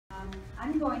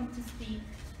I'm going to speak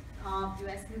of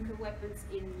US nuclear weapons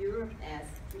in Europe, as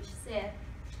Trish said,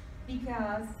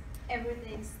 because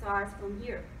everything starts from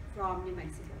here, from New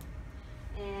Mexico.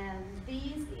 And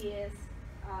this is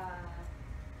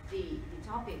the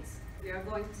topics we are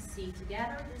going to see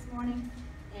together this morning,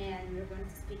 and we're going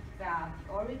to speak about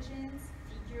the origins,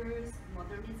 features,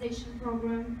 modernization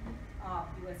program of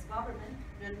US government,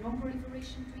 the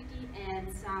non-proliferation treaty,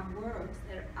 and some works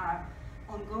that are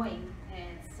ongoing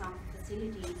at some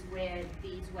facilities where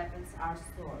these weapons are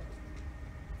stored.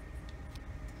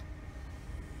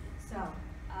 So,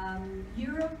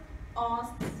 Europe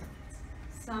hosts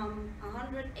some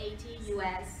 180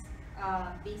 US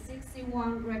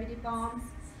B-61 gravity bombs.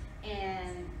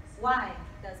 And why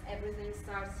does everything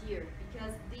start here?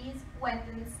 Because these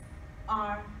weapons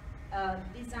are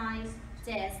designed,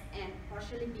 tested, and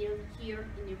partially built here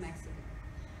in New Mexico.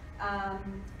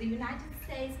 The United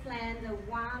States planned a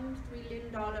 $1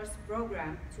 trillion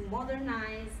program to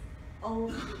modernize all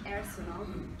the arsenal,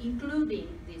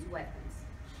 including these weapons.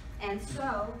 And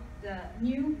so, the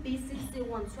new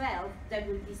B-61-12, that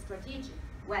would be strategic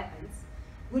weapons,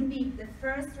 would be the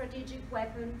first strategic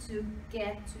weapon to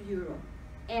get to Europe.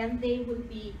 And they will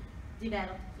be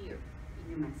developed here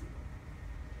in New Mexico.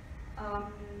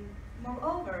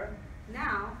 Moreover,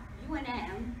 now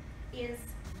UNM is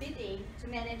bidding to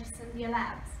manage Sandia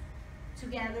Labs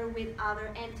together with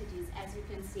other entities, as you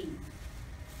can see.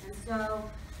 And so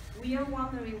we are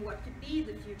wondering what could be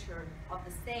the future of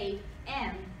the state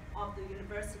and of the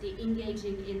university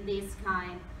engaging in this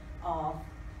kind of,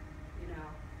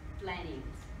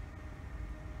 plannings.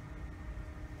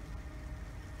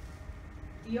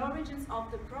 The origins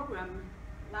of the program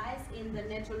lies in the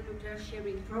NATO nuclear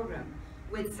sharing program,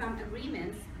 with some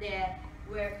agreements that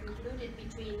were concluded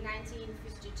between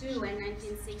 1952 and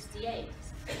 1968.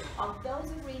 Of those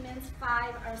agreements,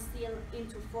 5 are still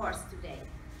into force today.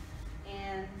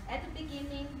 And at the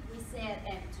beginning, we said,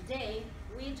 and today,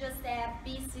 we just have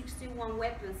B-61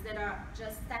 weapons that are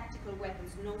just tactical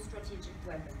weapons, no strategic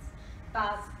weapons.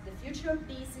 But the future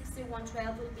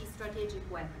B-61-12 will be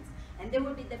strategic weapons. And they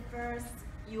will be the first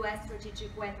US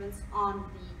strategic weapons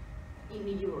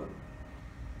in Europe.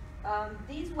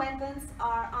 These weapons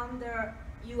are under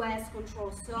US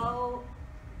control, so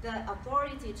the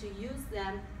authority to use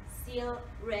them still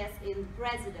rests in the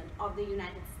President of the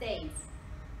United States.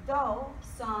 Though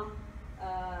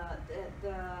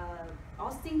the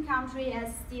hosting country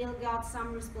has still got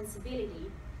some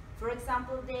responsibility. For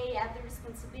example, they have the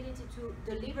responsibility to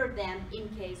deliver them in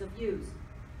case of use.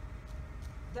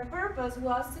 The purpose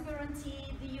was to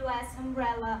guarantee the US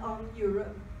umbrella on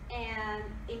Europe, and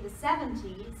in the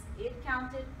 70s, it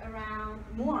counted around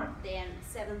more than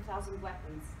 7,000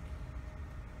 weapons.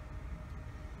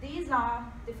 These are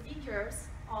the figures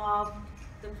of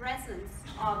the presence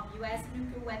of US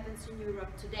nuclear weapons in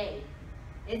Europe today.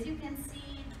 As you can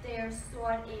see, they're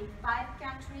stored in 5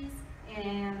 countries,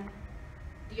 and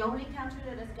the only country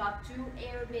that has got 2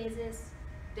 air bases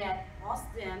that host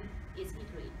them is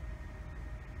Italy.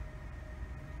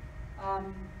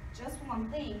 Just one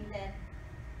thing, that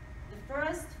the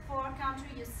first 4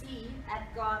 countries you see have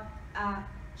got a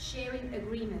sharing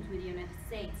agreement with the United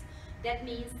States. That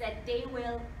means that they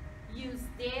will use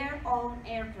their own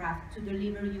aircraft to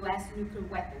deliver US nuclear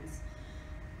weapons.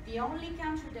 The only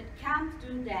country that can't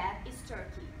do that is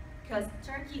Turkey, because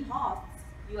Turkey hosts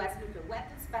US nuclear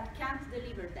weapons but can't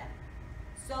deliver them.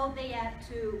 So they have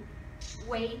to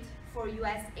wait for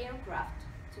US aircraft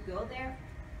to go there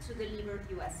to deliver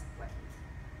US weapons.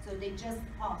 So they just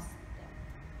host them.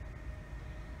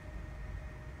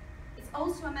 It's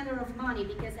also a matter of money,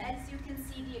 because as you can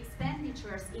see, the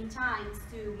expenditures in times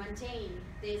to maintain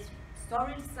these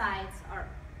storage sites are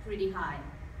pretty high.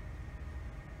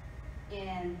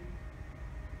 And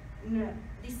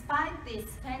despite these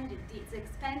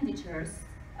expenditures,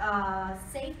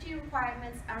 safety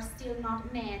requirements are still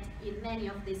not met in many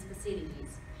of these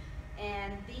facilities.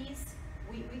 And these,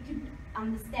 we could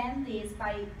understand this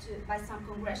by some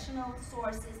congressional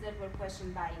sources that were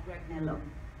questioned by Greg Mello.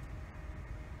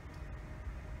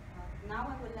 Now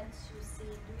I will let you see,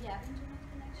 do we have internet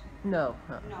connection? No.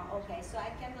 No, okay, so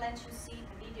I can let you see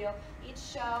the video. It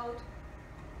showed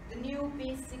the new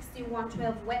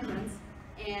B-61-12 weapons,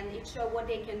 and it showed what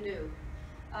they can do.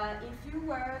 In few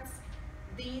words,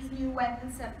 these new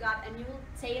weapons have got a new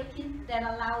tail kit that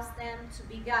allows them to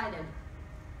be guided.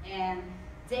 And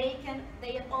they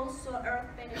have also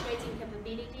earth-penetrating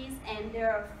capabilities, and they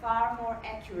are far more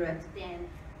accurate than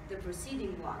the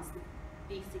preceding ones, the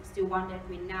B-61 that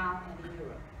we now have in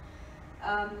Europe.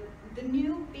 The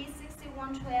new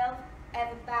B-61-12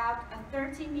 have about a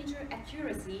 30-meter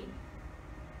accuracy,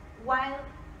 while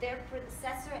their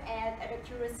predecessor had an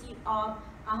accuracy of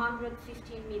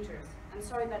 115 meters. I'm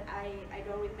sorry, but I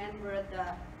don't remember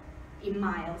in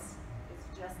miles. It's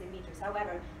just in meters.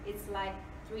 However, it's like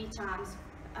 3 times,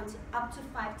 up to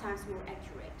 5 times more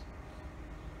accurate.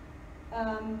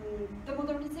 The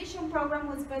modernization program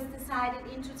was first decided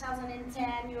in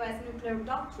 2010 U.S. nuclear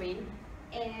doctrine,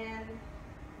 and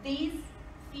these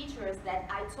features that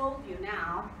I told you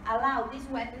now allow these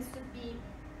weapons to be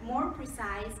more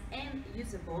precise and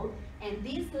usable, and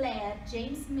this led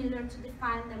James Miller to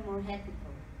define them more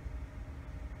ethical.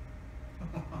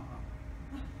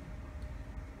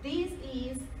 This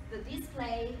is the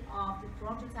display of the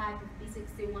prototype of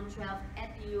B6112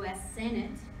 at the U.S.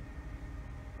 Senate.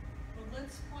 Well,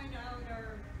 let's point out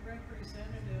our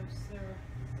representatives there.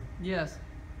 Yes.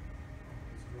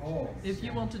 Oh. If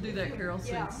you want to do that, Carol,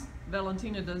 Yeah. since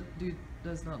Valentina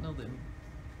does not know them.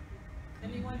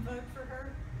 Anyone vote for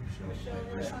her? Michelle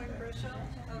Lujan-Grisham?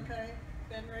 Okay.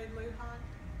 Ben Ray Lujan?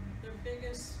 They're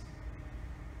biggest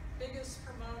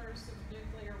promoters of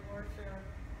nuclear warfare.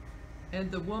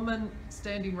 And the woman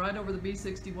standing right over the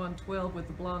B6112 with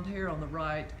the blonde hair on the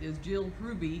right is Jill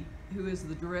Ruby, who is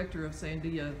the director of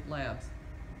Sandia Labs.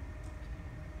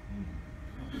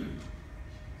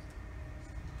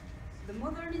 The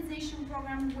modernization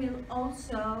program will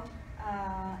also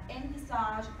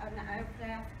envisage an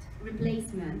aircraft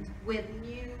replacement with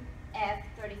new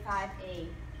F-35A.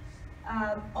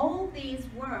 All these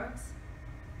works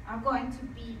are going to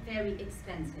be very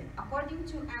expensive. According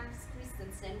to Hans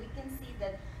Christensen, we can see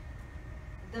that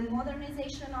the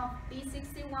modernization of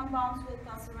B-61 bombs will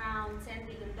cost around $10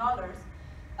 billion.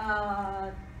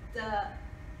 The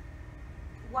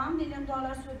 $1 billion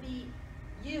will be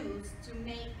used to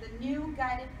make the new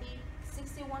guided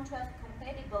B-6112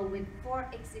 compatible with 4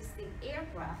 existing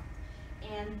aircraft,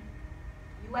 and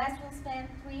US will spend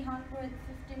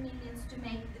 $350 million to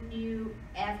make the new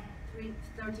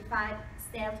F-35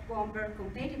 stealth bomber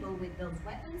compatible with those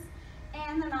weapons,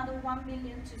 and another $1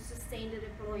 billion to sustain the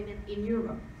deployment in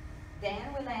Europe. Then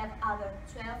we'll have other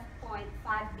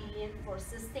 $12.5 billion for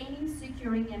sustaining,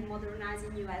 securing, and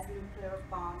modernizing US nuclear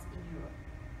bombs in Europe.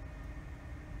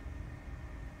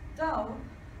 Though,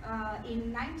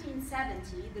 in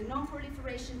 1970, the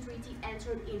Non-Proliferation Treaty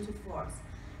entered into force.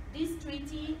 This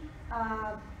treaty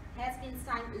has been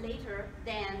signed later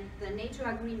than the NATO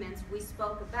agreements we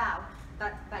spoke about,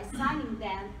 but by signing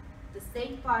them, the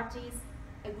state parties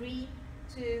agree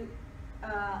to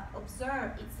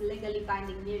observe its legally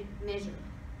binding measure.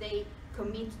 They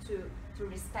commit to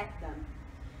respect them.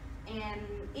 And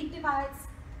it divides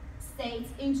states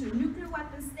into nuclear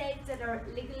weapon states that are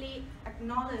legally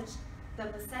acknowledged the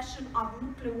possession of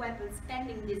nuclear weapons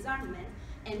pending disarmament,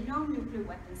 and non-nuclear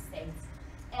weapon states.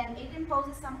 And it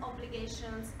imposes some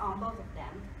obligations on both of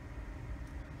them.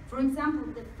 For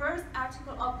example, the first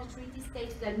article of the treaty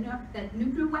states that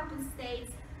nuclear weapon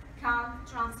states can't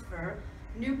transfer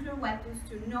nuclear weapons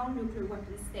to non-nuclear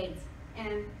weapon states,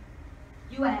 and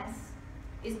US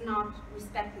is not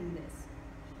respecting this.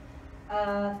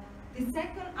 The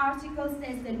second article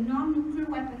says that non-nuclear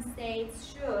weapon states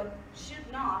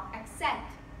should not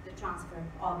accept the transfer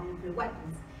of nuclear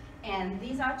weapons. And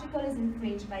this article is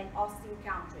infringed by hosting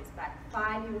countries, by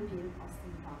 5 European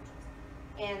hosting countries.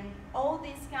 And all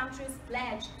these countries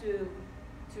pledge to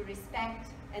respect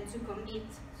and to commit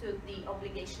to the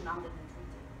obligation under the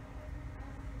treaty.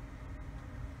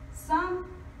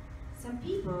 Some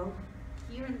people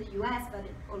here in the US, but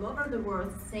all over the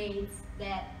world, say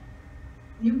that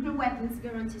nuclear weapons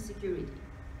guarantee security.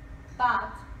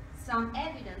 But some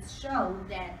evidence show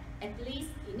that at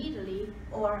least in Italy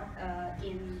or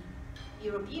in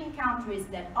European countries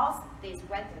that host these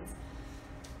weapons,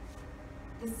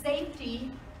 the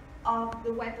safety of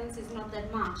the weapons is not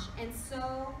that much, and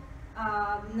so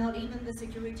not even the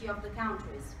security of the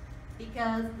countries,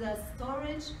 because the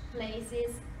storage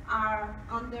places are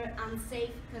under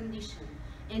unsafe condition,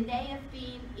 and they have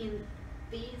been in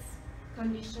these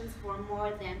conditions for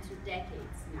more than 2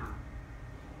 decades now.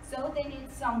 So they need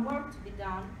some work to be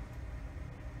done,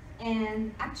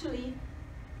 and actually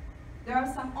there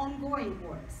are some ongoing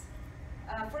works.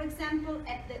 For example,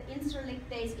 at the Incirlik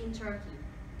base in Turkey,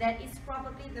 that is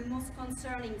probably the most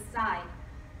concerning site,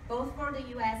 both for the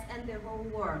US and the whole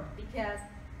world, because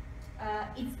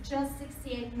it's just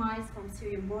 68 miles from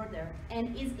Syrian border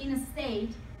and is in a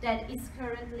state that is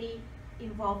currently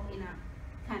involved in a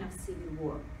kind of civil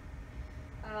war.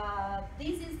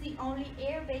 This is the only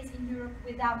air base in Europe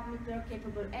without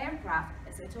nuclear-capable aircraft,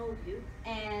 as I told you,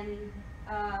 and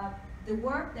the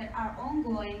work that are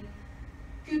ongoing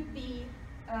could be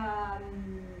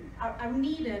are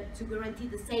needed to guarantee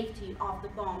the safety of the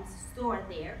bombs stored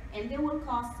there, and they will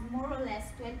cost more or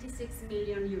less 26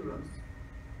 million euros.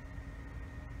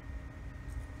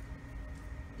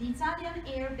 The Italian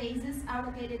air bases are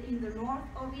located in the north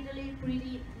of Italy,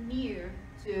 pretty near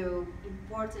to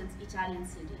important Italian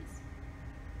cities.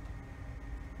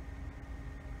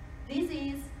 This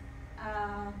is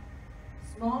a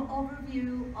small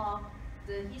overview of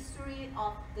the history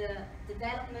of the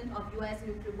development of US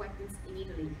nuclear weapons in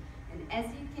Italy. And as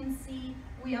you can see,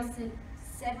 we have seen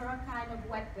several kinds of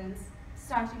weapons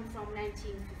starting from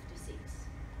 1956.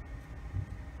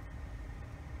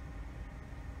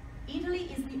 Italy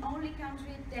is the only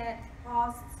country that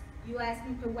hosts US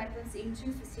nuclear weapons in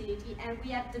 2 facilities, and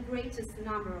we have the greatest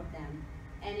number of them.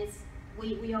 And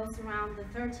we also around the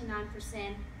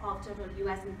 39% of total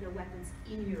US nuclear weapons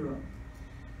in Europe.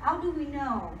 How do we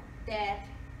know that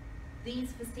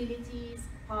these facilities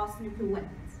host nuclear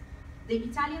weapons? The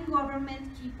Italian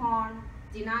government keep on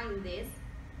denying this,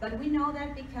 but we know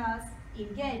that because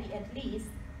in Gedi at least,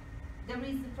 there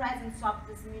is the presence of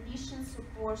this munition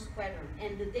support squadron,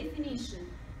 and the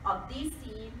definition of this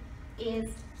team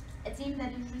is a team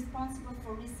that is responsible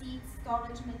for receipt,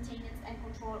 storage, maintenance, and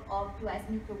control of US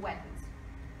nuclear weapons.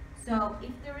 So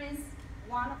if there is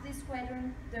one of these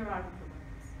squadrons, there are nuclear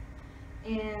weapons.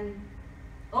 And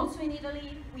also in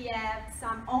Italy, we have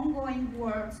some ongoing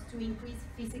works to increase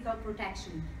physical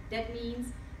protection. That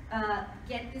means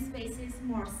get these spaces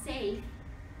more safe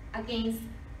against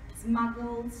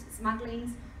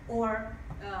smugglings, or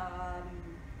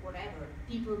whatever,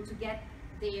 people to get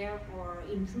there, or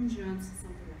intrusions,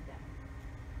 something like that.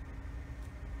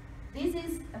 This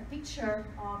is a picture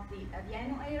of the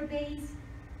Aviano Air Base,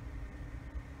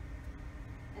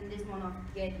 and this one of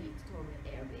Gedi Victoria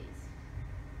Air Base.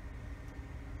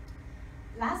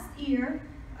 Last year,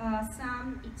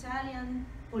 some Italian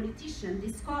politicians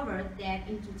discovered that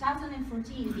in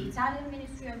 2014, the Italian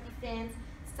Ministry of Defense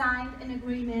signed an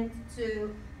agreement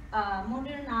to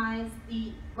modernize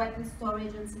the weapons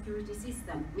storage and security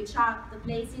system, which are the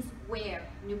places where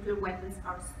nuclear weapons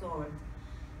are stored.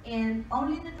 And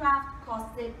only the draft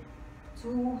costed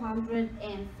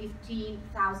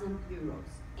 215,000 euros.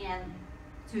 And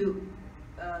the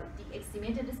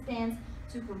estimated expense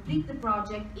to complete the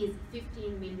project is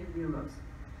 15 million euros.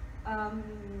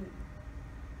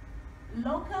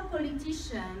 Local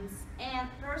politicians and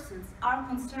persons are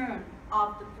concerned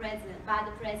of the presence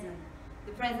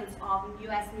of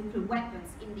US nuclear weapons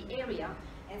in the area,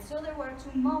 and so there were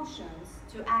 2 motions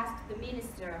to ask the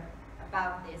minister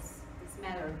about this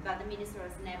matter, but the minister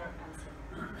has never answered.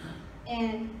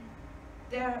 And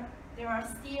there are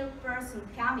still persons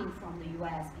coming from the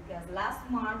US, because last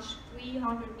March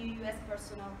 300 new US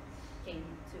personnel came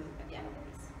to Aviano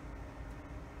Base.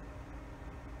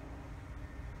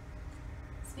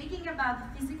 Speaking about the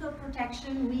physical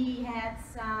protection, we had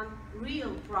some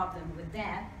real problem with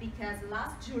that, because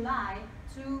last July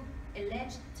 2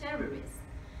 alleged terrorists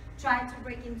tried to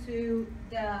break into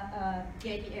the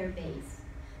Gedi Air Base.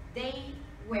 They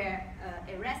were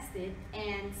arrested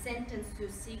and sentenced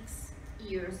to 6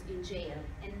 years in jail,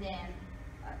 and then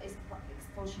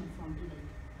expulsion from Italy.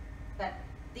 But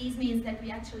this means that we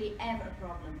actually have a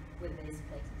problem with these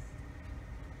places.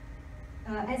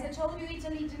 As I told you,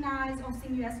 Italy denies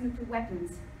hosting US nuclear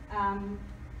weapons.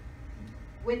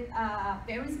 With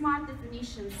very smart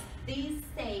definitions, these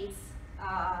states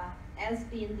have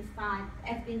been defined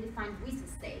with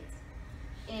states.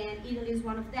 And Italy is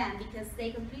one of them, because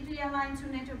they completely align to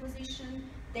NATO position.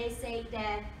 They say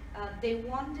that they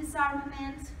want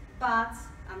disarmament, but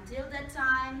until that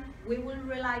time, we will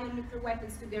rely on nuclear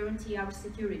weapons to guarantee our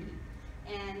security.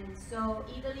 And so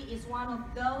Italy is one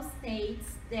of those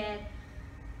states that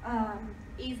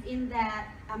is in that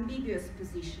ambiguous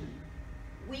position.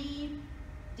 We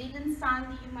didn't sign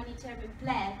the humanitarian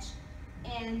pledge,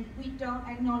 and we don't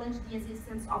acknowledge the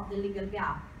existence of the legal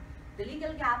gap. The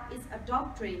legal gap is a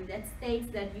doctrine that states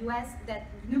that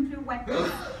nuclear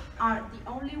weapons are the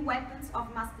only weapons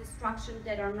of mass destruction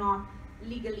that are not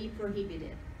legally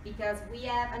prohibited, because we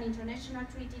have an international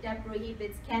treaty that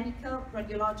prohibits chemical,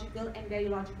 radiological, and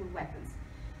biological weapons.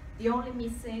 The only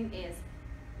missing is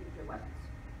nuclear weapons.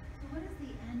 So what is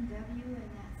the NW in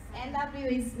that sign? NW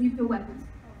is nuclear weapons. Oh.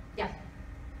 Yeah.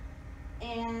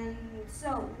 And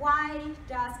so why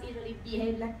does Italy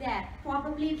behave like that?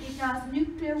 Probably because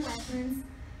nuclear weapons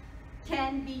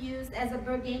can be used as a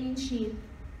bargaining chip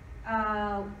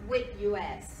with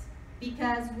US,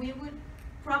 because we would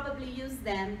probably use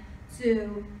them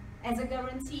as a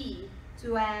guarantee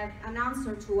to have an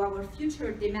answer to our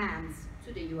future demands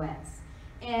to the US.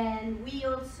 And we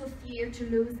also fear to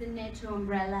lose the NATO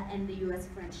umbrella and the US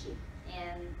friendship.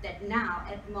 And that now,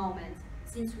 at the moment,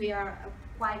 since we are a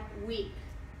quite weak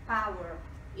power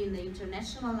in the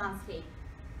international landscape,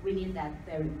 we need that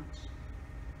very much.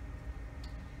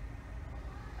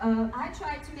 I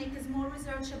tried to make a small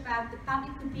research about the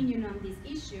public opinion on this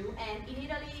issue, and in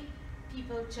Italy,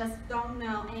 people just don't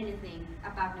know anything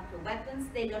about nuclear weapons.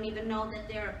 They don't even know that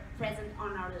they're present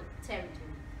on our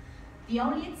territory. The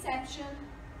only exception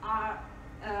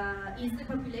is the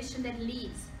population that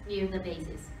lives near the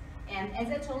bases. And as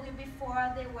I told you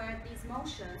before, there were these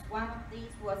motions. One of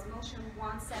these was motion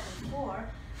 174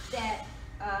 that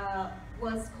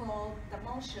was called the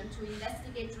motion to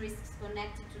investigate risks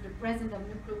connected to the presence of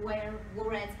nuclear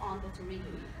warheads on the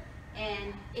territory.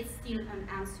 And it's still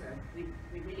unanswered. We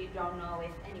really don't know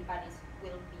if anybody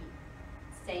will be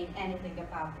saying anything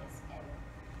about this ever.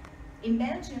 In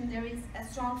Belgium, there is a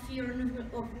strong fear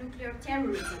of nuclear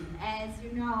terrorism. As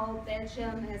you know,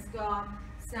 Belgium has got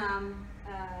some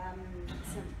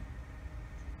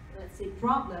let's say,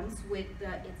 problems with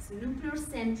its nuclear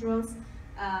centrals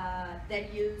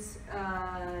that use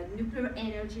nuclear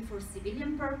energy for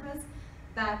civilian purpose,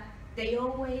 but they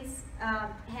always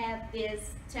have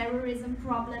this terrorism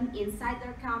problem inside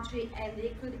their country, and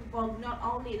it could involve not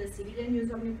only the civilian use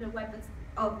of nuclear weapons,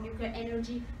 of nuclear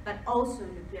energy, but also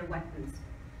nuclear weapons.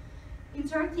 In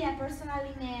Turkey, I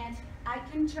personally met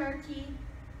ICAN Turkey,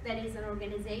 that is an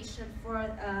organization for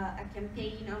a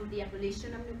campaign on the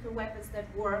abolition of nuclear weapons that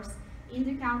works in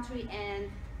the country,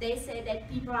 and they say that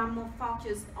people are more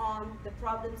focused on the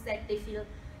problems that they feel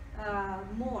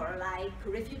more, like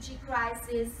refugee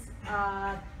crisis,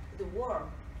 the war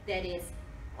that is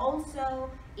also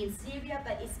in Syria,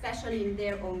 but especially in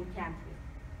their own country.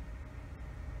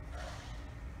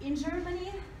 In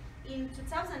Germany, in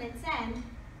 2010,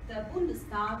 the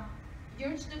Bundestag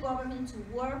urged the government to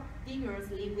work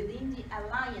vigorously within the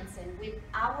alliance and with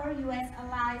our US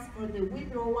allies for the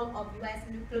withdrawal of US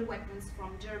nuclear weapons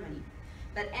from Germany.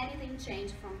 But anything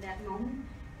changed from that moment,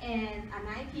 and an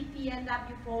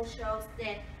IPPNW poll shows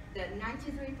that the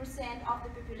 93% of the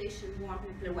population want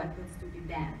nuclear weapons to be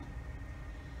banned.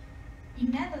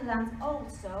 In Netherlands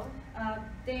also,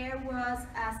 there was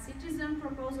a citizen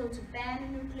proposal to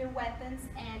ban nuclear weapons,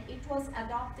 and it was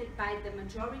adopted by the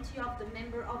majority of the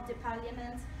members of the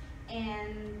parliament,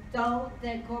 and though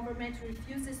the government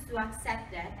refuses to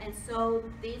accept that, and so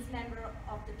these members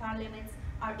of the parliament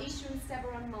are issuing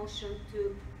several motions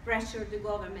to pressure the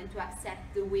government to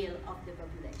accept the will of the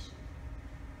population.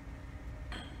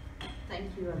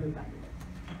 Thank you, everybody.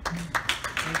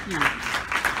 Thank you.